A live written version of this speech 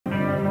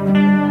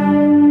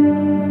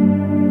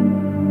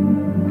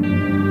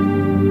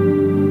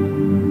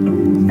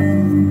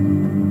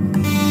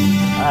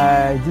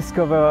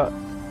discovered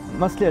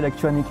mostly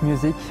electronic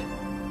music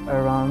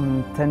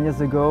around 10 years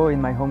ago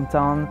in my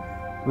hometown.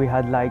 We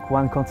had like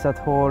one concert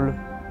hall,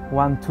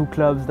 two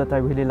clubs that I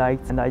really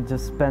liked, and I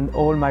just spent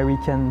all my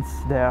weekends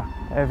there,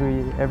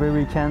 every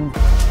weekend.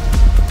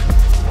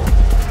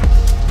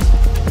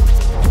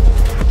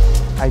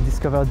 I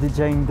discovered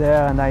DJing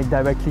there and I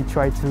directly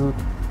tried to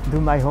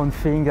do my own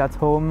thing at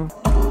home.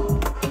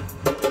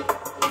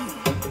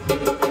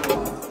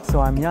 So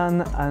I'm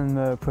Yann, I'm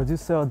a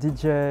producer,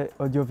 DJ,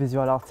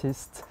 audiovisual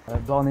artist,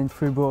 born in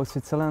Fribourg,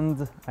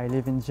 Switzerland. I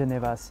live in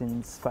Geneva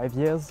since 5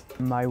 years.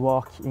 My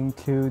work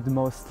includes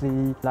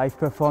mostly live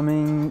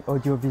performing,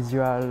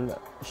 audiovisual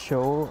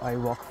show. I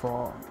work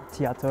for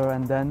theater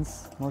and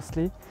dance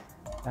mostly.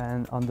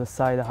 And on the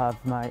side I have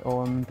my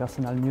own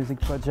personal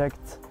music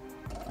project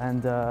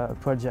and a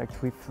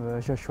project with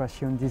Joshua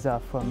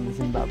Shiundiza from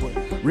Zimbabwe.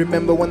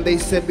 Remember when they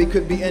said we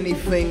could be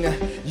anything,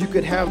 you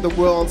could have the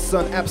world,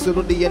 son,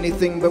 absolutely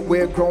anything, but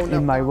we're grown up.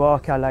 In my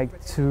work I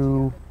like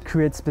to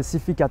create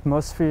specific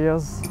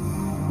atmospheres.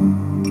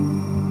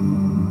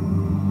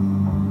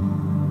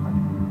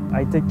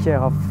 I take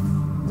care of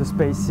the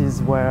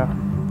spaces where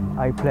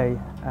I play,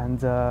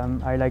 and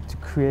I like to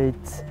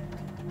create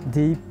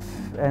deep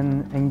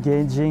and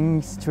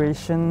engaging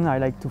situations. I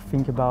like to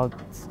think about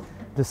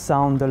the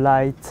sound, the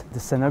light, the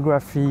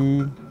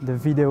scenography, the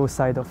video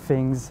side of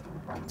things,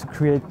 to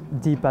create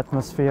deep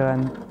atmosphere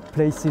and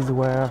places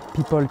where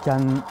people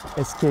can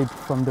escape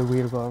from the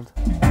real world.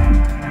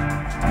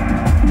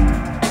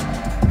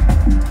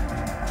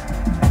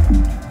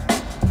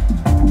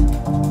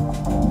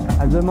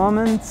 At the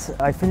moment,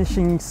 I'm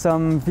finishing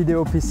some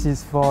video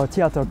pieces for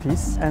theater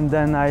piece, and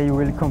then I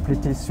will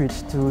completely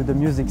switch to the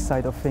music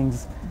side of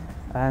things.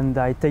 And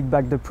I take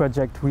back the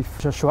project with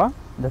Joshua,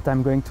 that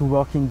I'm going to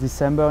work in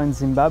December in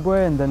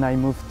Zimbabwe, and then I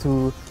move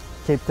to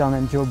Cape Town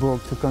and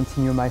Joburg to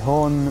continue my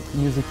own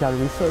musical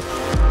research.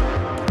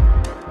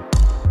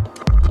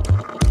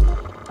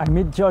 I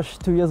met Josh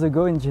 2 years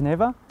ago in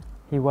Geneva.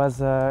 He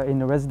was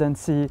in a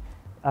residency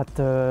at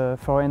a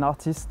foreign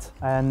artist,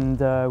 and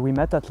we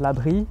met at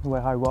L'Abri,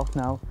 where I work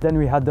now. Then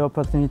we had the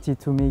opportunity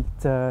to meet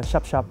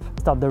Shap Shap,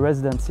 start the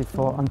residency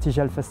for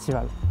Antigel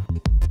Festival.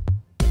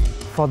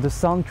 For the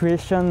sound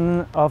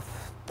creation of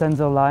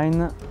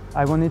Tenderline,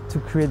 I wanted to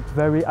create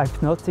very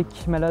hypnotic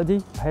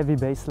melody, heavy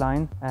bass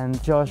line,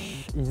 and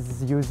Josh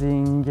is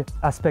using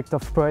aspect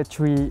of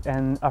poetry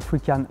and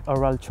African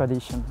oral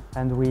tradition.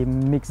 And we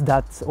mixed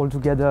that all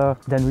together.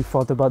 Then we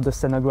thought about the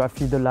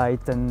scenography, the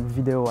light and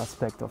video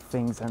aspect of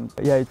things, and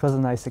yeah, it was a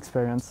nice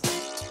experience.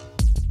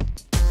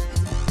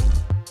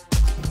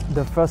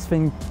 The first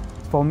thing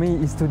for me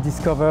is to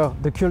discover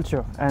the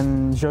culture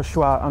and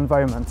Joshua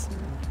environment.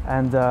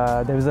 And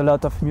there is a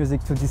lot of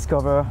music to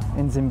discover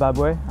in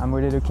Zimbabwe. I'm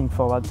really looking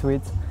forward to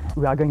it.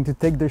 We are going to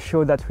take the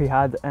show that we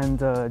had and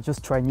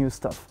just try new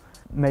stuff.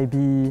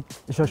 Maybe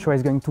Joshua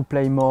is going to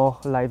play more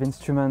live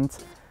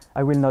instruments.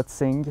 I will not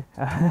sing,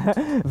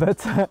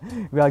 but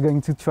we are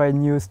going to try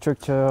new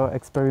structure,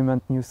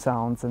 experiment new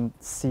sounds, and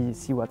see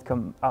what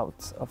comes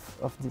out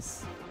of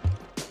this.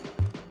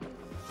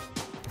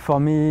 For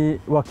me,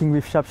 working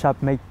with Shap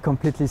Shap makes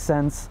completely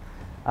sense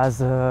as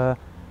the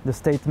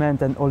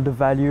statement and all the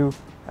value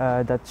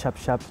that Shap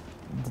Shap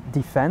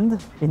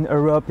defend in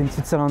Europe, in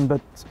Switzerland,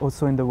 but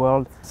also in the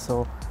world.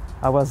 So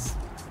I was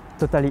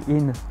totally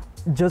in.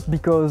 Just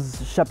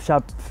because Shap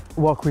Shap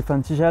worked with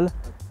Antigel,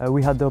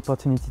 we had the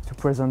opportunity to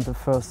present the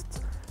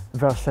first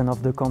version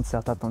of the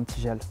concert at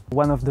Antigel.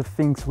 One of the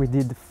things we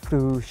did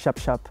through Shap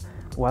Shap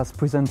was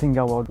presenting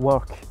our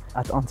work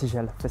at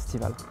Antigel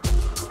Festival.